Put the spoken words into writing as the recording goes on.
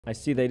I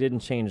see they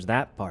didn't change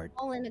that part.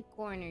 All in a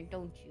corner,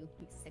 don't you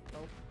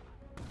sicko?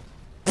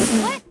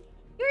 What?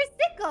 You're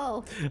a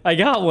sicko! I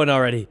got one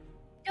already.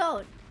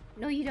 Don't.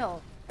 No, you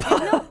don't.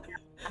 No.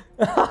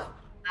 My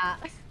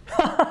ship!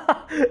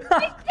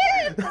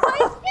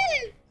 My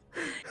ship!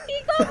 He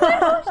got my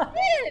whole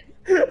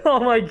ship! Oh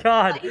my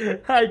god!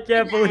 I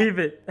can't believe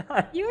it.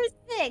 You're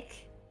sick.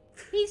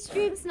 He's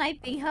stream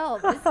sniping.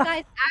 Help! This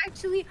guy's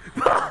actually.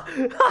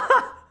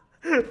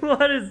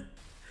 What is?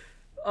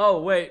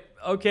 Oh wait.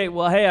 Okay.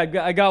 Well, hey,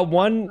 I got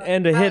one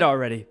and a hit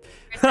already.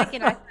 For a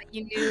second, I thought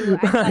you knew.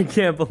 I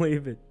can't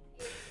believe it.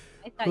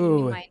 I thought you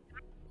knew my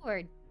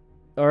word.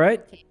 All right.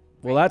 Okay,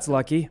 well, that's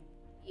lucky.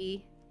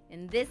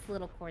 In this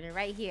little corner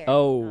right here.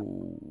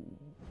 Oh.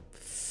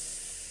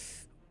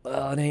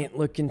 Well, it ain't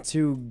looking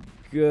too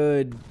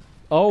good.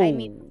 Oh. I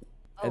mean,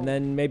 and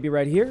then maybe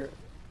right here.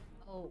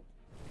 Oh.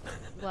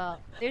 Well,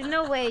 there's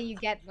no way you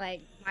get like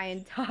my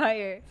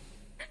entire.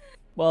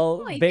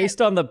 Well,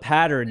 based on the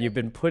pattern, you've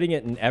been putting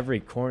it in every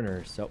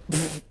corner, so.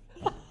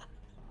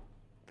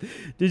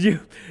 Did you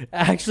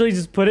actually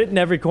just put it in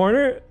every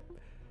corner?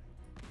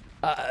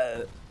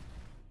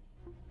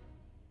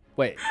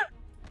 Wait.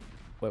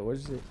 Wait, what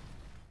is it?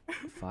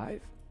 5?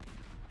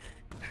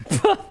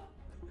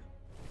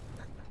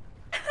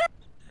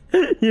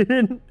 You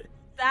didn't.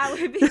 That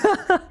would be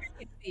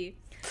crazy.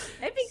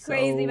 That'd be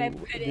crazy if I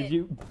put it. Did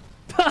you?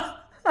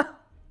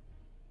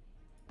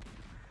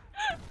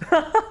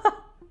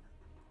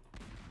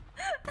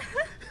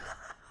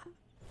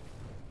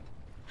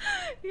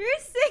 You're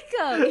a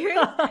sicko. You're an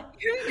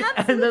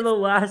absolute. And then the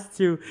last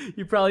two,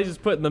 you probably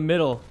just put in the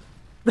middle.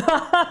 Dead.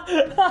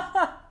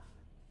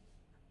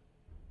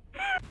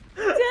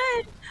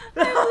 I'm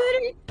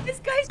literally. This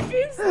guy's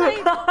stream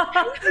sniping.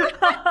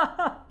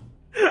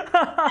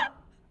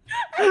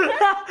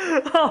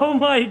 Oh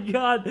my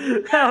god,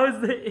 that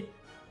was the.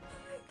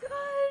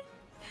 God,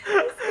 this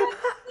guy's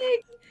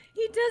sick.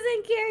 He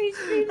doesn't care. He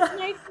stream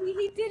sniping.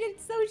 He did it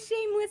so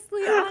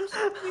shamelessly on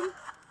stream.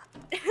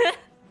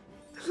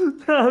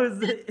 That was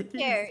He doesn't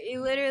care. He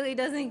literally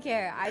doesn't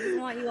care. I just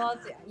want you all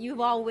to.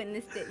 You've all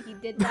witnessed it. He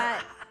did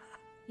that.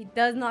 He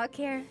does not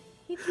care.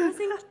 He doesn't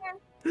care.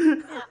 Yeah,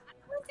 I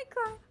want to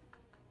cry.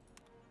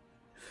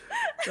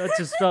 That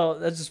just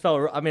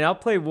felt. I mean, I'll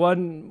play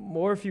one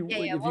more if you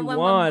want.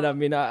 One. I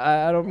mean,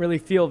 I don't really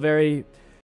feel very